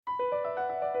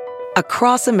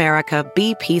Across America,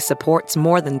 BP supports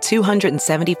more than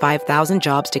 275,000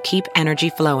 jobs to keep energy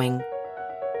flowing.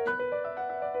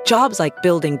 Jobs like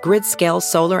building grid-scale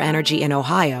solar energy in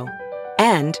Ohio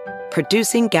and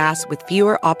producing gas with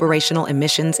fewer operational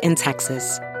emissions in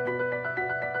Texas.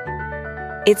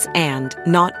 It's and,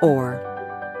 not or.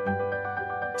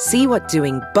 See what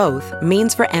doing both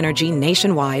means for energy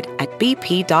nationwide at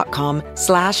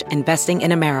bp.com/investing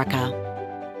in America.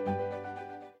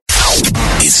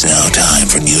 It's now time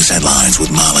for news headlines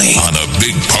with Molly on the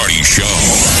Big Party Show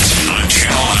on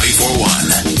Channel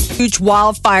 94.1. Huge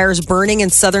wildfires burning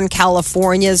in Southern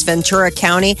California's Ventura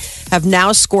County have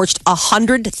now scorched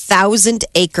 100,000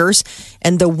 acres,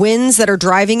 and the winds that are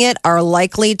driving it are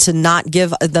likely to not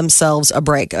give themselves a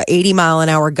break.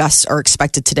 80-mile-an-hour gusts are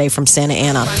expected today from Santa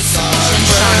Ana.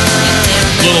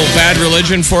 Little Bad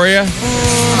Religion for you?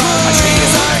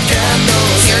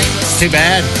 Too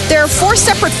bad. There are 4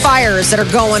 separate fires that are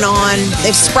going on.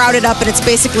 They've sprouted up, and it's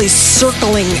basically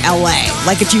circling LA.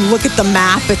 Like, if you look at the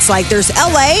map, it's like there's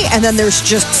LA, and then there's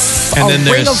just a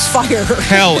ring of fire.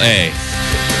 Hell A.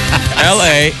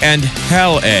 LA and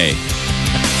Hell A.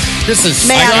 This is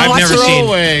I've never seen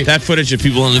that footage of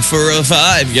people on the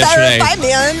 405 yesterday. 405,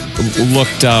 man.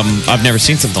 Looked, I've never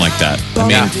seen something like that. I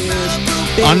mean,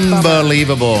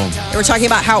 unbelievable. They were talking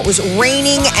about how it was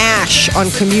raining ash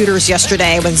on commuters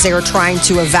yesterday when they were trying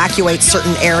to evacuate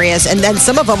certain areas. And then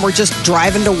some of them were just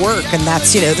driving to work. And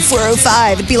that's, the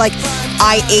 405. It'd be like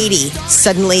I-80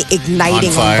 suddenly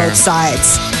igniting on both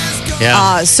sides.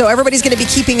 Yeah. So everybody's going to be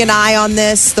keeping an eye on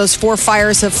this. Those 4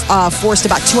 fires have forced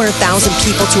about 200,000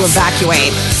 people to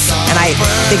evacuate. And I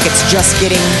think it's just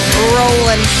getting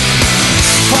rolling.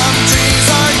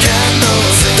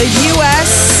 The U.S.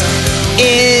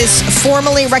 is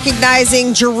formally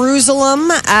recognizing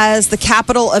Jerusalem as the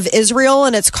capital of Israel,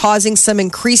 and it's causing some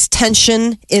increased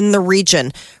tension in the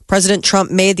region. President Trump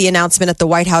made the announcement at the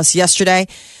White House yesterday.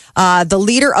 The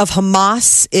leader of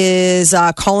Hamas is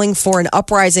calling for an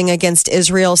uprising against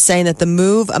Israel, saying that the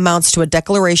move amounts to a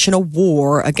declaration of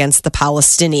war against the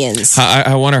Palestinians.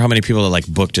 I wonder how many people are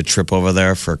booked a trip over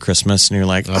there for Christmas, and you're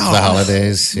like, the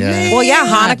holidays. Yeah. Well, yeah,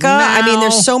 Hanukkah. No. I mean,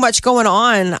 there's so much going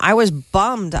on. I was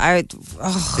bummed. Did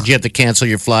you have to cancel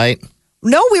your flight?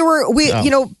 No,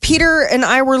 Peter and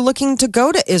I were looking to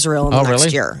go to Israel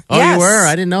next year. Oh, yes. You were?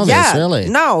 I didn't know this, really.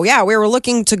 No, we were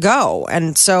looking to go.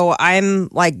 And so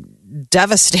I'm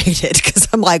devastated because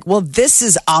I'm like, well, this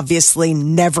is obviously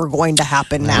never going to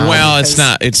happen now. Well, it's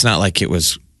not like it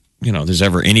was, there's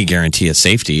ever any guarantee of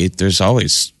safety. There's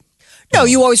always... No,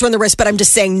 you always run the risk, but I'm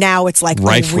just saying now it's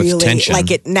rife with tension.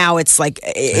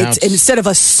 It's instead of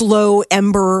a slow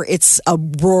ember, it's a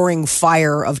roaring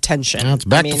fire of tension. Well, it's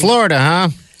back to Florida, huh?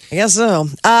 I guess so.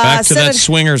 Back to that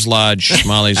swingers lodge.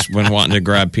 Molly's been wanting to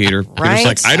grab Peter. Right?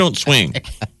 Peter's like, I don't swing.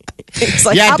 He's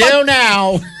like, yeah, I do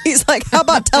now. He's like, how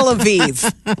about Tel Aviv?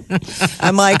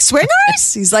 I'm like,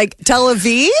 swingers? He's like, Tel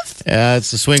Aviv? Yeah,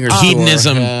 it's the swingers.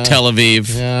 Hedonism, Tel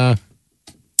Aviv. Yeah.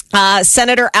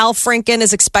 Senator Al Franken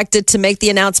is expected to make the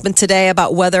announcement today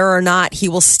about whether or not he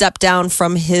will step down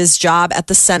from his job at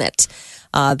the Senate.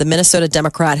 The Minnesota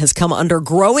Democrat has come under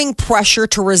growing pressure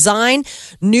to resign.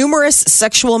 Numerous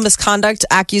sexual misconduct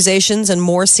accusations and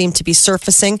more seem to be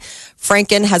surfacing.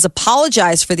 Franken has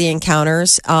apologized for the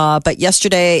encounters, but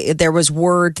yesterday there was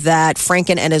word that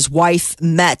Franken and his wife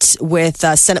met with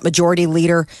Senate Majority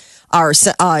Leader, or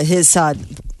his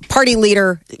party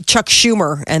leader, Chuck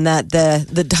Schumer, and that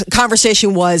the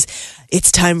conversation was, it's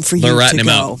time for you to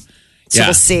go. So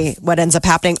we'll see what ends up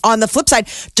happening. On the flip side,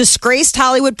 disgraced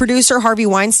Hollywood producer Harvey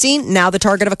Weinstein, now the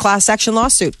target of a class action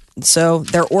lawsuit. So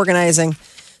they're organizing.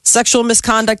 Sexual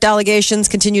misconduct allegations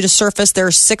continue to surface. There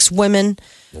are 6 women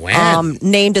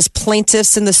named as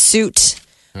plaintiffs in the suit.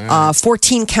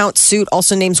 14-count suit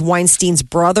also names Weinstein's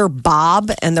brother,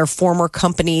 Bob, and their former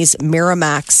companies,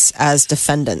 Miramax, as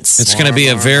defendants. It's going to be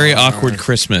a very awkward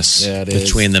Christmas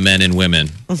between the men and women.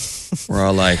 We're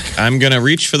all like, I'm going to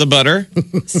reach for the butter.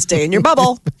 Stay in your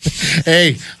bubble.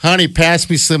 Hey, honey, pass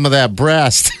me some of that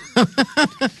breast.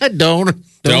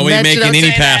 Don't be making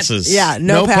any passes. Yeah,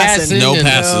 no passing. No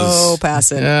passes. No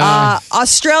passing.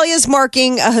 Australia's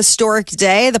marking a historic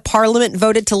day. The parliament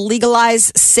voted to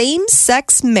legalize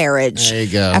same-sex marriage. There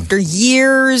you go. After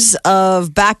years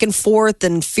of back and forth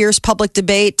and fierce public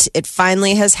debate, it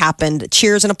finally has happened.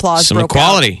 Cheers and applause. Some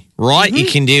equality, right? Mm-hmm. You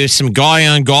can do some guy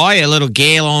on guy, a little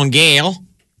gal on gal,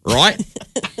 right?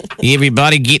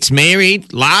 Everybody gets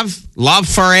married. Love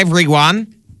for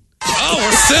everyone.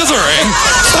 Oh, scissoring.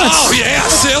 Oh, yeah,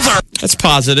 scissor. That's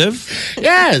positive.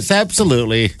 Yes,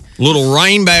 absolutely. Little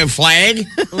rainbow flag.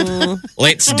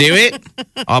 Let's do it.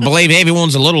 I believe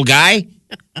everyone's a little gay.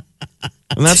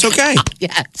 And that's okay.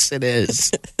 Yes, it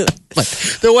is. But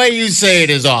the way you say it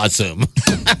is awesome.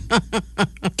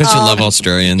 Don't you love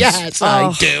Australians? Yes,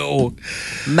 I do.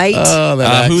 Mate.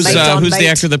 Who's Mate on the mate.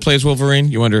 actor that plays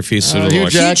Wolverine? You wonder if he's sort of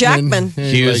like Hugh Jackman.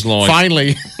 Hughes Lloyd.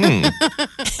 Finally.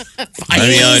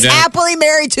 He's happily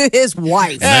married to his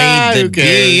wife. Need who the cares?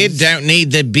 beard. Don't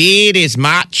need the beard as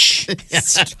much.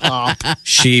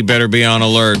 She better be on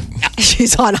alert.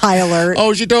 She's on high alert.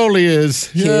 Oh, she totally is.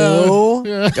 Hugh,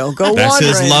 don't go That's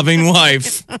wandering. his loving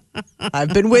wife.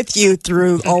 I've been with you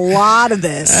through a lot of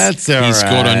this. That's all He's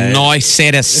got a nice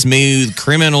set of smooth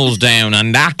criminals down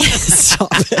under. Stop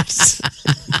it.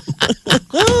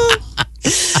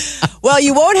 Well,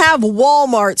 you won't have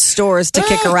Walmart stores to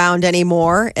kick around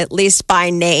anymore, at least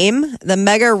by name. The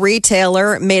mega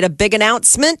retailer made a big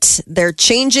announcement. They're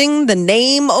changing the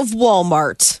name of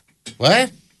Walmart.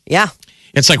 What? Yeah.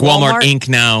 It's like Walmart Inc.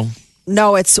 now.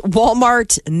 No, it's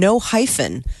Walmart, no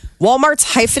hyphen. Walmart's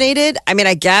hyphenated. I mean,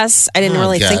 I guess I didn't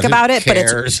really think about it, but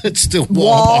it's still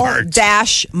Wall Walmart.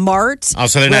 dash Mart. Oh,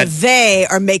 so they're where not- they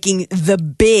are making the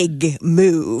big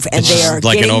move, and they are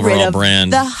like an getting rid overall of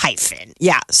brand. the hyphen.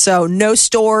 Yeah, so no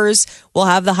stores will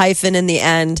have the hyphen in the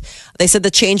end. They said the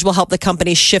change will help the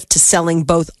company shift to selling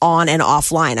both on and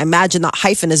offline. I imagine that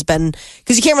hyphen has been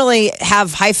because you can't really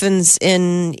have hyphens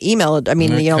in email. I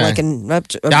mean, you know, Okay. like in I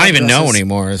don't even know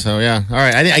anymore. So, yeah. All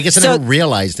right. I guess I So- never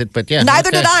realized it, but yeah. Neither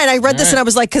okay. did I. And I read this and I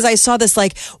was like, because I saw this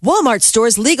like Walmart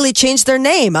stores legally changed their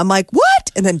name. I'm like,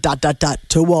 what? And then ... to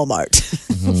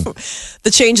Walmart.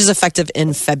 The change is effective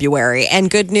in February. And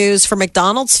good news for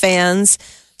McDonald's fans.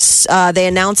 They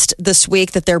announced this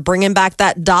week that they're bringing back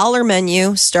that dollar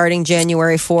menu starting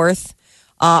January 4th.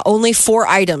 Only 4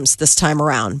 items this time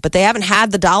around, but they haven't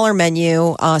had the dollar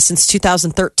menu since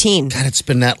 2013. God, it's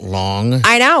been that long.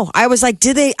 I know. I was like,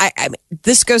 did they?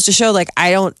 This goes to show, like,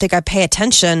 I don't think I pay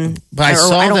attention, But I or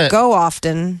saw I don't that- go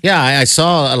often. Yeah, I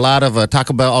saw a lot of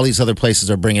Taco Bell. All these other places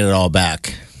are bringing it all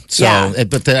back. So, Yeah.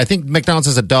 I think McDonald's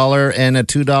has $1 and a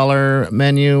 $2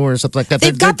 menu or something like that.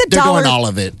 They've got the they're dollar- doing all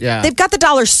of it. Yeah, They've got the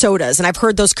dollar sodas, and I've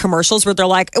heard those commercials where they're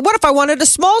like, "What if I wanted a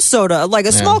small soda, like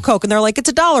a small Coke?" And they're like, "It's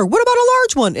 $1. What about a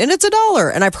large one?" And it's $1.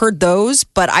 And I've heard those,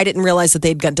 but I didn't realize that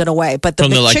they'd got done away. But the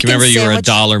From the, like, McChicken remember you were a sandwich-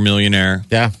 dollar millionaire.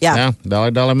 yeah.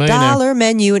 Dollar millionaire.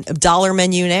 dollar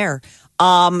menu air.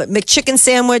 McChicken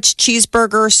sandwich,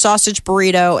 cheeseburger, sausage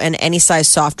burrito, and any size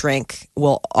soft drink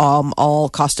will all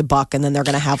cost $1, and then they're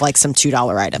going to have like some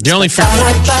 $2 items. The only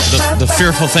the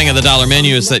fearful thing of the dollar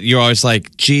menu is that you're always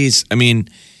like, geez, I mean,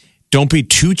 don't be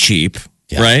too cheap,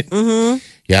 right? Mm-hmm.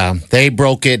 Yeah, they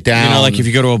broke it down. You know, like if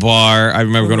you go to a bar, I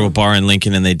remember going to a bar in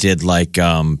Lincoln and they did like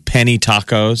penny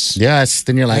tacos. Yes,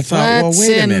 then you're like, thought, well, what's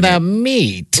wait a in minute. the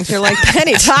meat? They're like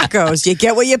penny tacos. You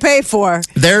get what you pay for.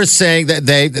 They're saying that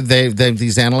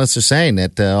these analysts are saying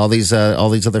that all these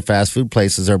other fast food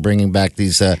places are bringing back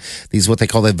these what they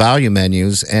call the value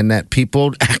menus, and that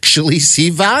people actually see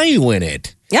value in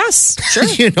it. Yes, sure.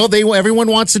 You know, everyone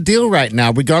wants a deal right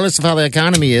now, regardless of how the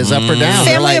economy is, up or down.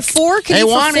 They're Family like, of 4 can they eat for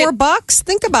want it. $4.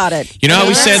 Think about it. You know how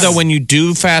we say Yes. though, when you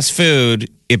do fast food,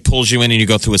 it pulls you in and you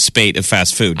go through a spate of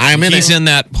fast food. I'm in He's it. in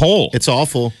that hole. It's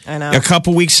awful. I know. A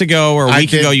couple weeks ago or a I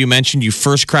week did. ago, you mentioned you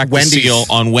first cracked Wendy's. the seal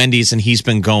on Wendy's, and he's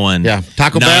been going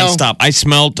Taco Bell. nonstop. I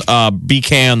smelled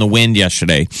BK on the wind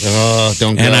yesterday, Oh,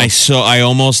 don't go. and I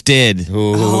almost did.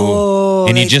 Oh,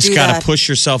 And you they just do got to that. push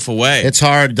yourself away. It's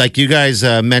hard. Like you guys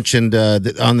mentioned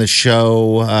on the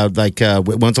show,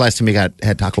 when's the last time you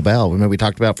had Taco Bell? Remember we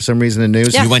talked about for some reason in the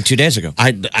news? Yeah. You went 2 days ago.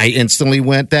 I instantly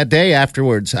went that day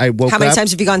afterwards. I woke How many up.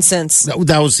 times have you gone since?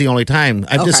 That was the only time.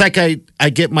 I'm just like I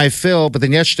get my fill, but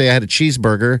then yesterday I had a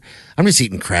cheeseburger. I'm just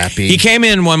eating crappy. He came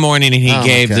in one morning and he Oh, my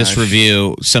gave this gosh.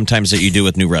 review sometimes that you do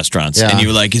with new restaurants. Yeah. And you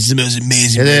were like, it's the most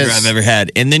amazing It burger is. I've ever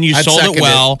had. And then you I'd sold second it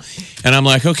well. And I'm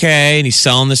like, okay. And he's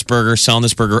selling this burger.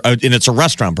 And it's a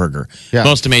restaurant burger. Yeah.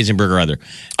 Most amazing burger ever.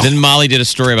 Then Molly did a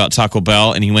story about Taco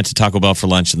Bell and he went to Taco Bell for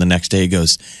lunch. And the next day he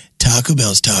goes, Taco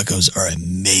Bell's tacos are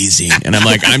amazing. And I'm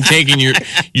like, I'm taking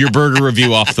your burger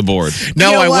review off the board.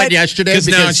 No, You know I what? went yesterday Because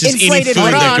now it's just eating Inflated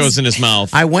food that burgers. goes in his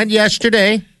mouth. I went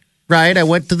yesterday, right? I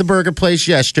went to the burger place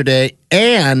yesterday,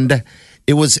 and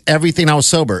it was everything. I was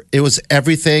sober. It was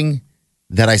everything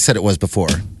that I said it was before.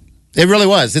 It really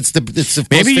was. It's the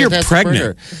Maybe most you're fantastic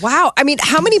pregnant. burger. Wow. I mean,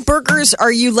 how many burgers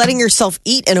are you letting yourself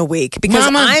eat in a week? Because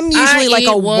Mama, I'm usually I like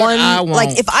a eat what I one, want.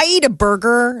 like if I eat a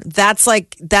burger, that's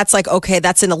like, okay,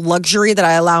 that's in a luxury that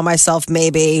I allow myself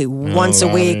maybe once a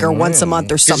week or once a month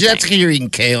or Because something. that's you're eating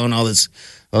kale and all this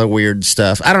other weird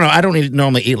stuff. I don't know. I don't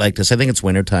normally eat like this. I think it's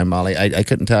wintertime, Molly. I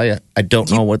couldn't tell you. I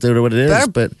don't know what it is, Better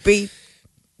but be,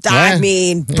 I Yeah.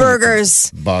 mean,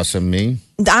 burgers. boss of me.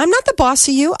 I'm not the boss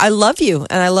of you. I love you,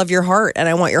 and I love your heart, and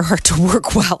I want your heart to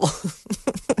work well.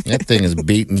 That thing is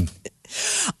beaten.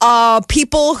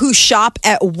 People who shop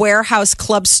at warehouse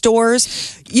club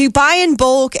stores, you buy in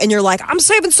bulk and you're like, I'm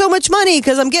saving so much money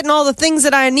because I'm getting all the things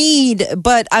that I need,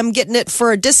 but I'm getting it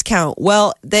for a discount.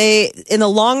 Well, in the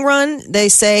long run, they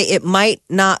say it might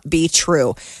not be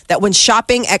true. That when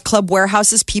shopping at club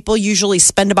warehouses, people usually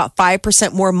spend about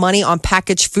 5% more money on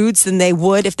packaged foods than they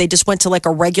would if they just went to like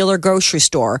a regular grocery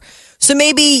store. So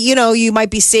maybe, you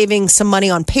might be saving some money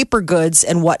on paper goods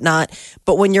and whatnot,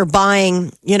 but when you're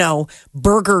buying,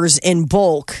 burgers in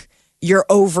bulk, you're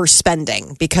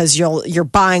overspending because you're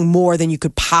buying more than you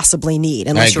could possibly need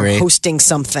unless you're hosting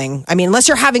something. I mean, unless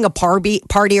you're having a party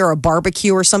or a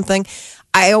barbecue or something.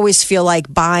 I always feel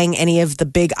like buying any of the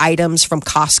big items from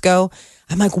Costco,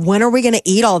 I'm like, when are we going to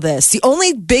eat all this? The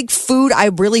only big food I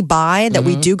really buy that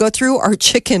we do go through are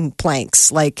chicken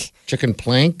planks, like chicken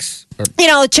planks.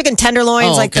 Chicken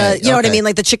tenderloins, what I mean,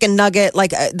 like the chicken nugget.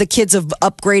 Like the kids have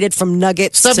upgraded from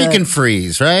nuggets stuff you can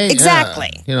freeze, right?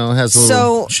 Exactly. Yeah. It has a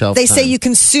little shelf they time. say you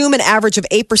consume an average of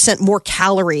 8% more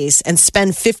calories and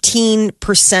spend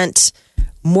 15%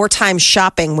 more time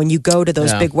shopping when you go to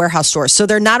those big warehouse stores. So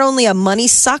they're not only a money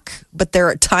suck, but they're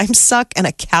a time suck and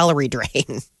a calorie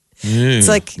drain. It's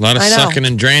like a lot of sucking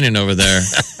and draining over there.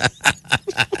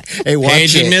 Hey, watch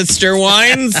Paging it. Mr.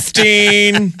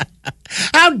 Weinstein.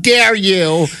 How dare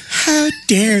you? How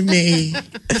dare me?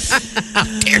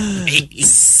 How dare me?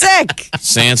 Sick.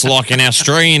 Sans locking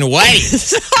Australian way.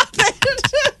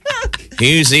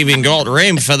 He's even got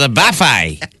room for the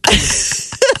buffet.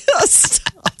 Stop.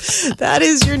 That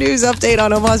is your news update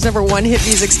on Omaha's number one hit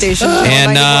music station.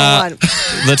 And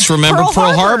let's remember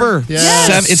Pearl Harbor.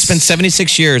 Yes. It's been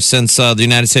 76 years since the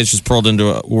United States was pulled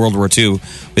into World War II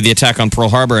with the attack on Pearl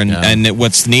Harbor. And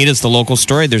what's neat is the local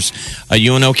story. There's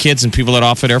UNO kids and people at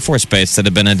Offutt Air Force Base that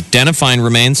have been identifying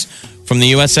remains from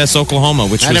the USS Oklahoma,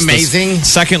 which was amazing? The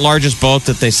second largest boat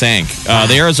that they sank.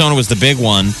 The Arizona was the big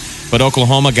one, but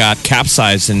Oklahoma got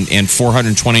capsized and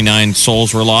 429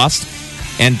 souls were lost.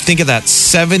 And think of that,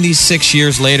 76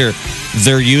 years later,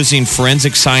 they're using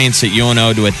forensic science at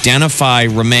UNO to identify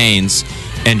remains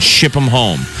and ship them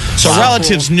home. So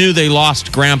relatives knew they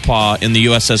lost Grandpa in the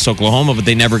USS Oklahoma, but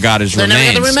they never got his remains.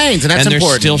 Never got the remains, and that's they're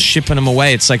important. still shipping them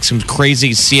away. It's like some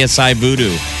crazy CSI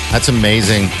voodoo. That's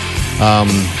amazing.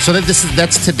 So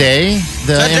that's today,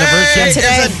 the anniversary?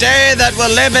 Today is a day that will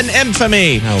live in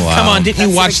infamy. Oh, wow. Come on, didn't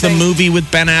you watch the movie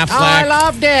with Ben Affleck? Oh, I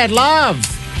loved it.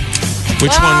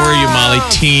 Which one were you, Molly?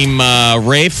 Team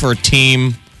Rafe or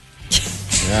Team...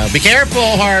 Be careful,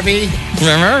 Harvey.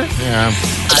 Remember? Yeah.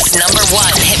 Number one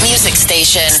hit music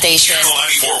station. Channel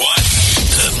 94.1,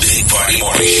 The Big Party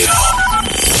Morning Show.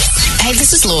 Hey,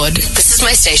 this is Lord. This is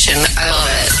my station. I love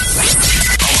it.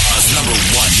 Omaha's number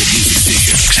one hit music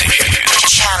station.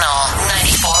 Channel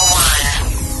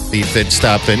 94.1.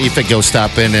 EFIT, go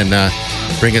stop in and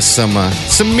bring us some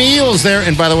meals there.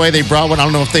 And by the way, they brought one. I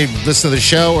don't know if they listen to the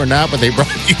show or not, but they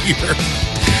brought you here.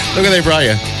 Look what they brought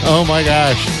you. Oh, my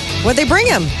gosh. What'd they bring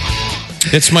him?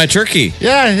 It's my turkey.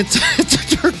 Yeah, it's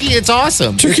a turkey. It's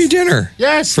awesome. Turkey dinner.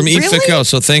 Yes. From Eat Really? Fit Go.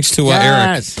 So thanks to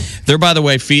Yes. Eric. They're, by the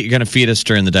way, going to feed us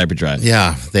during the diaper drive.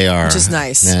 Yeah, they are. Which is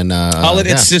nice. And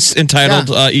It's just entitled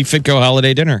Eat Fit Go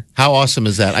Holiday Dinner. how awesome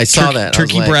is that? I saw that. I was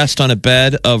Turkey like, breast on a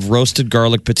bed of roasted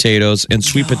garlic potatoes and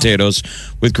sweet potatoes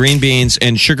with green beans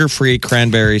and sugar-free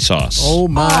cranberry sauce. Oh,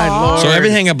 my Lord. So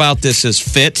everything about this is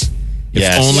fit. If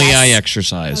Yes. only Yes. I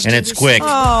exercised. And it's quick.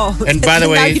 Oh. And by the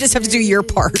now way, you just have to do your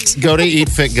part. go to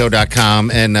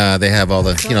eatfitgo.com and they have all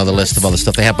the the list of all the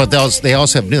stuff they have. But they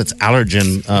also have it's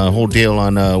allergen whole deal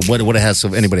on what it has. So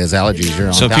if anybody has allergies, you're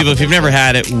on So top people, of if you've never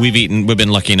had it, we've been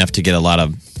lucky enough to get a lot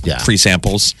of free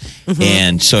samples.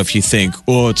 And so if you think,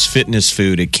 it's fitness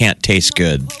food, it can't taste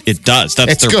good. It does.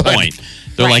 That's It's their good. point.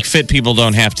 They're like, fit people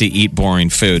don't have to eat boring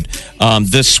food.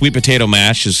 This sweet potato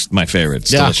mash is my favorite.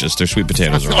 It's delicious. Their sweet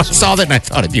potatoes are I awesome. saw that and I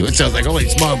thought of you. It sounds like, holy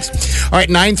smokes. All right,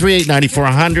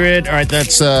 938-9400. All right,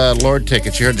 that's Lord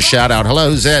Tickets. You heard the shout out. Hello,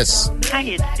 who's this? Hi,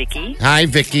 it's Vicki. Hi,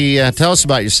 Vicki. Tell us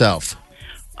about yourself.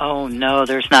 Oh, no,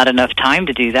 there's not enough time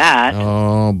to do that.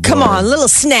 Oh, boy. Come on, little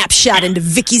snapshot into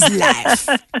Vicky's life.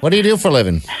 What do you do for a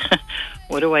living?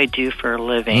 What do I do for a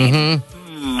living?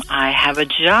 I have a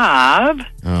job.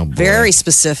 Oh, boy. Very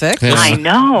specific. I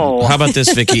know. How about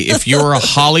this, Vicki? If you were a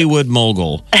Hollywood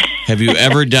mogul, have you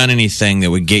ever done anything that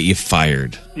would get you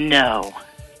fired? No.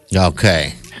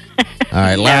 Okay. All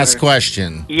right, last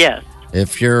question. Yes.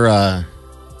 If your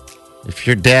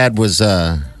dad was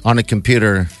on a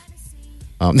computer,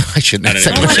 no, I shouldn't have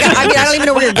said that. I mean, I don't even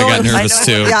know where you're I going. got nervous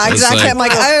too. Yeah, I was exactly.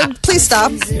 like- I'm like, please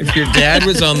stop. If your dad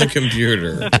was on the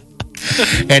computer,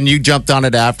 and you jumped on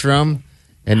it after him,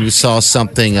 and you saw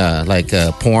something like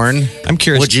porn, I'm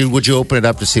curious. Would you open it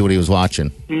up to see what he was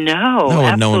watching?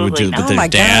 No, no one would do it, but Oh their my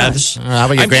dad. gosh. How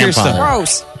about your I'm curious grandfather?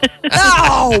 Gross.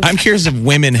 No. I'm curious if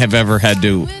women have ever had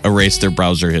to erase their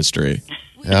browser history.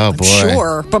 Oh boy!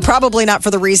 Sure, but probably not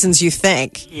for the reasons you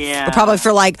think. Yeah. But probably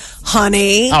for like,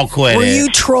 honey. I'll quit Were it. you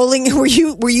trolling? Were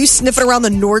you sniffing around the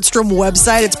Nordstrom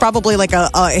website? It's probably like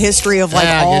a history of like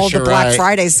Yeah, I all guess the you're Black right.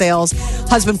 Friday sales.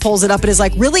 Husband pulls it up and is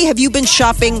like, "Really? Have you been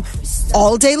shopping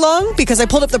all day long? Because I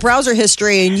pulled up the browser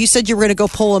history and you said you were going to go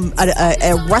pull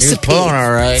a recipe pulling,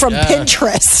 all right, from yeah.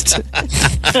 Pinterest.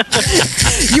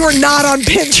 You are not on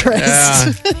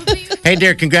Pinterest." Hey,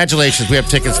 dear, congratulations! We have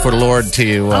tickets for the Lord to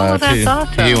you. that's to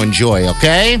awesome. you enjoy.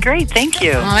 Okay. Great, thank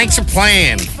you. Well, thanks for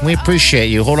playing. We appreciate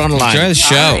you. Hold on the line. Enjoy the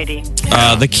show.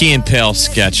 Alrighty. The Key and Peele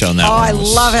sketch on that Oh, one. I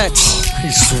love it.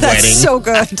 He's That's sweating. so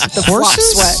good. The flop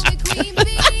sweat.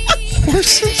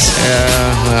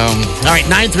 All right,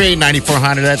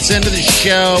 938-9400. That's the end of the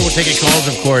show. We're taking calls,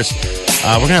 of course.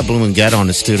 We're going to have Bloom and Get on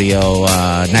the studio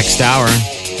next hour.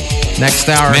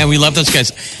 Man, we love those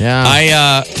guys. Yeah.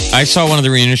 I saw one of the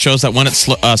reunion shows. That one at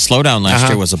Slowdown last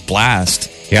year was a blast.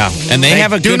 Yeah. And they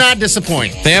have a do good- not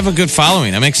disappoint. They have a good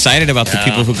following. I'm excited about the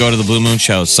people who go to the Blue Moon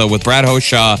shows. So with Brad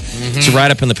Hoshaw, it's a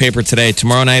write-up in the paper today.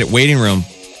 Tomorrow night at Waiting Room.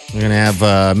 We're going to have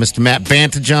Mr. Matt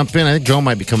Banta jump in. I think Joe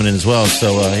might be coming in as well.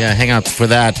 So, hang out for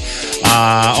that.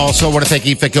 Also, I want to thank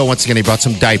eFitGo once again. He brought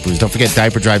some diapers. Don't forget,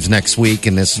 diaper drives next week.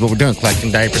 And this is what we're doing, collecting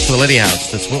diapers for the Liddy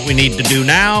House. That's what we need to do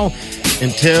now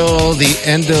until the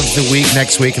end of the week,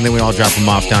 next week. And then we all drop them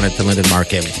off down at the Linden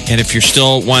Market. And if you're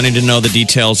still wanting to know the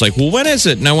details, like, well, when is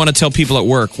it? And I want to tell people at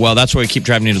work, well, that's why we keep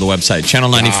driving you to the website,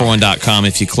 channel941.com.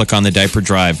 If you click on the diaper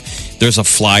drive, there's a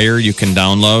flyer you can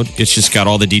download. It's just got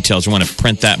all the details. You want to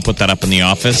print that and put that up in the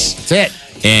office. That's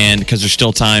it. And because there's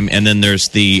still time, and then there's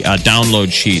the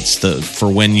download sheets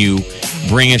for when you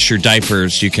bring us your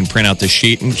diapers. You can print out the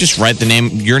sheet and just write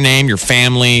your name, your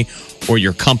family, or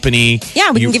your company. Yeah,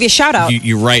 we can give you a shout out.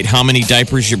 You write how many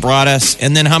diapers you brought us,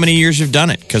 and then how many years you've done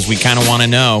it, because we kind of want to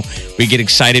know. We get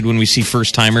excited when we see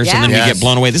first timers, and then we Yes. get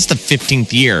blown away. This is the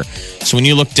 15th year. So when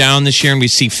you look down this year and we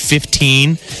see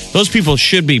 15, those people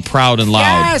should be proud and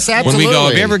loud. Yes, When we go, absolutely.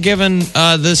 have you ever given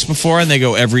this before? And they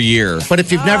go, every year. But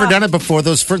if you've never done it before,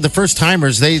 the first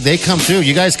timers, they come through.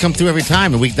 You guys come through every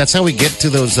time, and that's how we get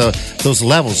to those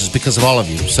levels, is because of all of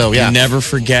you. So yeah, You never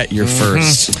forget your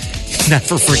first.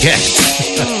 never forget.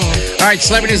 All right,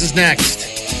 celebrity news is next.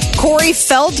 Corey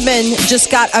Feldman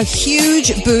just got a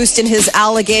huge boost in his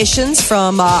allegations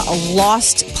from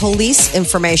lost police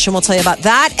information. We'll tell you about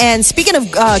that. And speaking of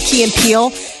Key and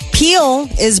Peele, Peele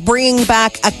is bringing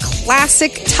back a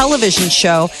classic television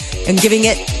show and giving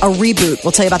it a reboot.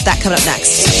 We'll tell you about that coming up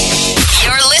next.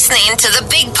 You're listening to the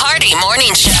Big Party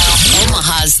Morning Show.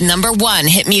 Omaha's #1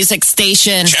 hit music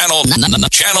station. Channel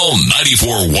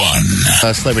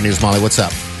 94.1. Celebrity news, Molly. What's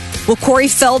up? Well, Corey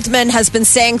Feldman has been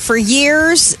saying for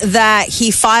years that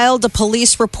he filed a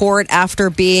police report after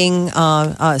being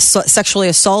sexually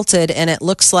assaulted, and it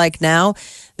looks like now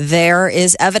there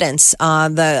is evidence.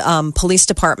 The police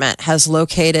department has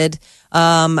located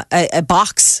a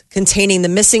box containing the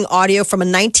missing audio from a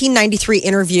 1993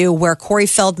 interview where Corey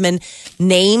Feldman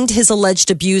named his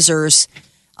alleged abusers,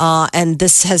 and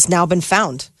this has now been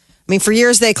found. I mean, for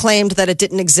years they claimed that it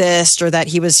didn't exist or that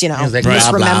he was, like,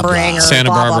 misremembering blah, blah, blah. or Santa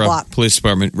blah, Barbara blah, blah. Police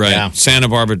Department, right? Yeah. Santa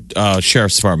Barbara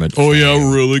Sheriff's Department. Oh yeah,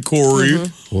 really, Corey?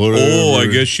 Oh, I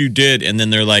guess you did. And then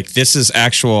they're like, "This is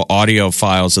actual audio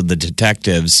files of the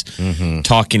detectives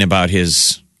talking about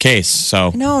his case."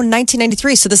 So No,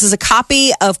 1993. So this is a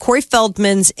copy of Corey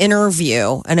Feldman's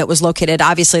interview, and it was located.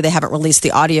 Obviously, they haven't released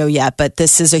the audio yet, but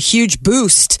this is a huge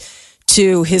boost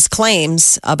to his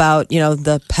claims about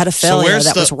the pedophilia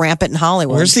that was rampant in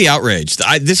Hollywood. where's the outrage?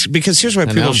 Because here's why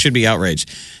people know. should be outraged.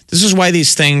 This is why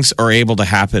these things are able to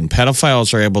happen.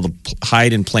 Pedophiles are able to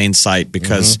hide in plain sight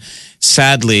because,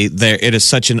 sadly, it is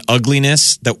such an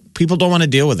ugliness that people don't want to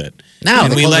deal with it. No,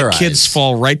 and they we close let their kids eyes.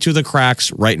 fall right through the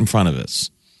cracks right in front of us.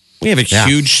 We have a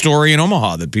huge story in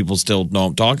Omaha that people still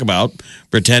don't talk about,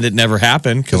 pretend it never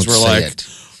happened because Don't we're say like, it.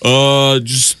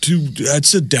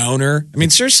 that's a downer. I mean,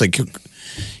 seriously,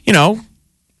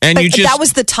 and But you just that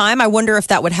was the time. I wonder if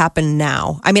that would happen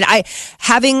now. I mean,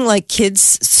 having like kids,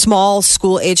 small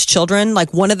school age children,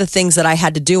 like one of the things that I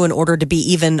had to do in order to be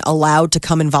even allowed to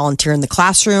come and volunteer in the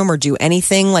classroom or do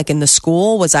anything like in the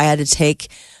school was I had to take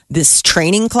this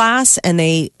training class, and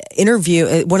they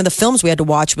interview. One of the films we had to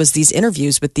watch was these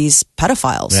interviews with these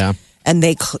pedophiles. Yeah. and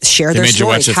they share They their made you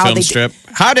stories. watch a how film they strip.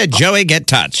 How did Joey get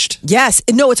touched? Yes.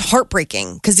 No, it's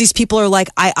heartbreaking because these people are like,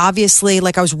 I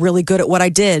was really good at what I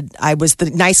did. I was the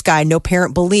nice guy. No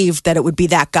parent believed that it would be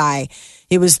that guy.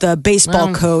 It was the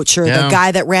baseball coach or the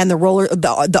guy that ran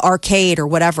the arcade or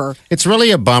whatever. It's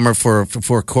really a bummer for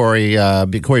Corey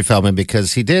Feldman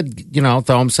because he did,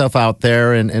 throw himself out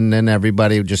there and then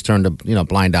everybody just turned a,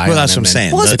 blind eye Well, on that's him. what I'm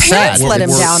saying. Well, his It's parents sad. let him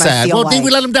We're down, sad. I feel Well, like.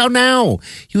 we let him down now.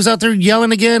 He was out there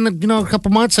yelling again, a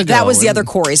couple months ago. That was the And, other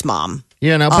Corey's mom.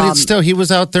 but it's still, he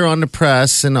was out there on the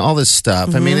press and all this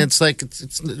stuff. I mean, it's like,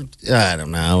 it's I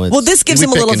don't know. Well, this gives we him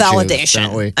a pick little and choose,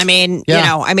 don't validation. we? I mean,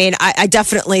 Yeah. I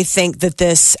definitely think that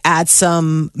this adds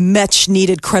some much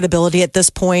needed credibility at this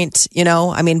point.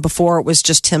 Before it was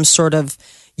just him sort of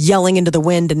yelling into the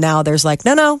wind, and now there's like,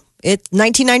 no, it's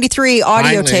 1993 audio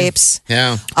Finally. tapes.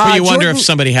 Yeah. But you wonder Jordan- if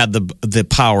somebody had the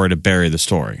power to bury the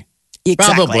story.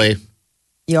 Exactly. Probably.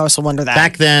 You also wonder that.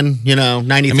 Back then,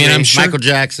 93, I mean, I'm sure Michael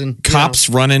Jackson. Cops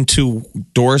run into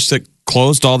doors that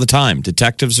closed all the time.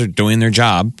 Detectives are doing their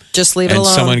job. Just leave it and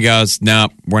alone. someone goes, no,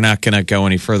 we're not going to go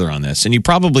any further on this. And you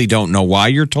probably don't know why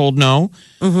you're told no.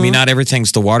 I mean, not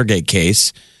everything's the Watergate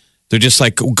case. They're just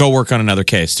like, go work on another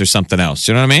case. There's something else.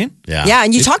 Do you know what I mean? Yeah,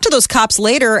 and you talk to those cops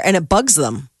later, and it bugs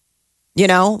them.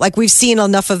 Like we've seen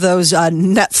enough of those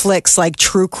Netflix like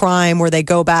true crime where they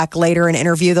go back later and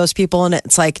interview those people, and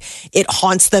it's like it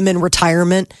haunts them in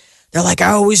retirement. They're like,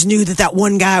 I always knew that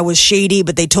one guy was shady,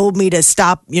 but they told me to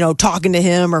stop, talking to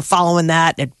him or following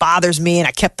that. And it bothers me, and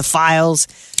I kept the files.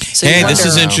 So you Hey, this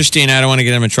is wonder- interesting. I don't want to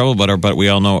get him in trouble, but we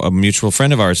all know a mutual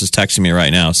friend of ours is texting me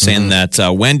right now saying that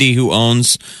Wendy, who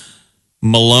owns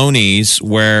Maloney's,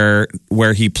 where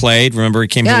he played, remember he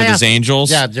came here with his Angels?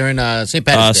 Yeah, during St.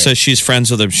 Patrick's Day. So she's friends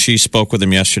with him. She spoke with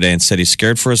him yesterday and said he's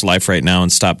scared for his life right now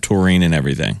and stopped touring and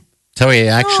everything. So he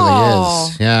actually Oh.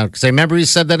 is. Yeah, because I remember he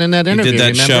said that in that He interview. did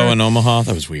that remember? show in Omaha.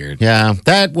 That was weird. Yeah,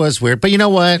 that was weird. But you know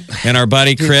what? And our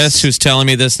buddy Chris, who's telling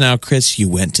me this now, Chris, you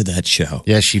went to that show.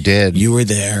 Yes, you did. You were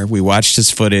there. We watched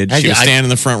his footage. I- He was I- standing in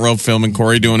the front row filming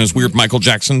Corey doing his weird Michael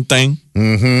Jackson thing.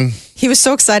 He was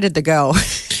so excited to go.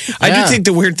 I Yeah. do think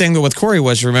the weird thing with Corey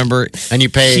was, remember, And you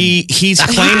paid. he's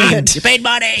claiming You paid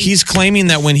money. he's claiming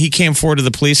that when he came forward to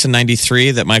the police in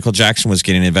 '93, that Michael Jackson was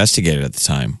getting investigated at the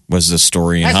time. Was the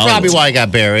story in That's Hollywood? probably why he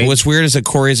got buried. What's weird is that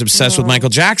Corey is obsessed with Michael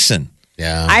Jackson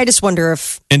Yeah. I just wonder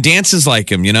if and dances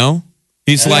like him.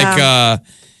 He's like.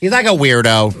 He's like a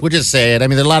weirdo. We'll just say it. I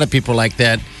mean, there are a lot of people like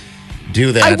that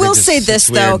do that. I will It just- say it's this,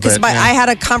 weird, though, because but, yeah. I had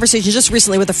a conversation just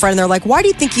recently with a friend. They're like, why do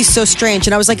you think he's so strange?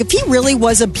 And I was like, if he really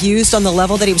was abused on the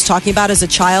level that he was talking about as a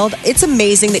child, it's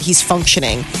amazing that he's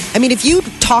functioning. I mean, if you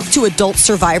talk to adult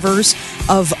survivors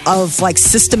of like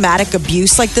systematic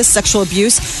abuse like this, sexual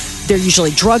abuse, they're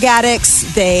usually drug addicts.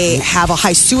 They have a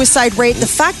high suicide rate. The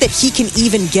fact that he can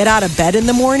even get out of bed in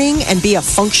the morning and be a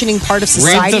functioning part of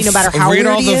society, no matter how read weird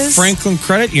all he the is. Franklin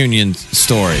Credit Union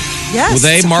story. Yes, Well,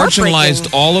 they it's marginalized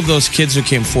heartbreaking. all of those kids who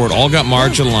came forward. All got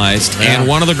marginalized, and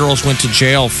one of the girls went to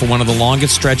jail for one of the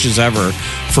longest stretches ever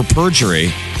for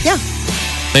perjury. Yeah.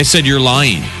 They said you're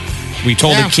lying. We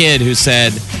told a kid who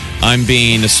said, I'm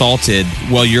being assaulted.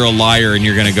 Well, you're a liar and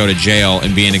you're going to go to jail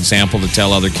and be an example to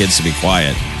tell other kids to be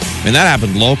quiet. I mean, that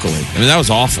happened locally. I mean, that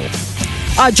was awful.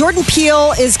 Jordan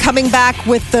Peele is coming back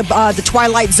with the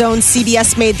Twilight Zone.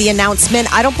 CBS made the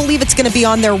announcement. I don't believe it's going to be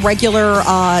on their regular,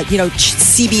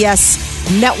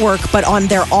 CBS network, but on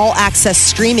their all-access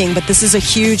streaming. But this is a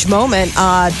huge moment.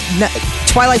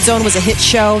 Twilight Zone was a hit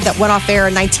show that went off air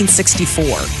in 1964,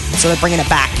 so they're bringing it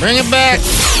back. Bring it back.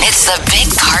 It's the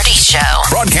Big Party Show.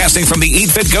 Broadcasting from the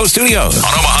Eat Fit Go studios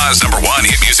on Omaha's #1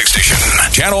 hit music station,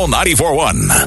 Channel 94.1.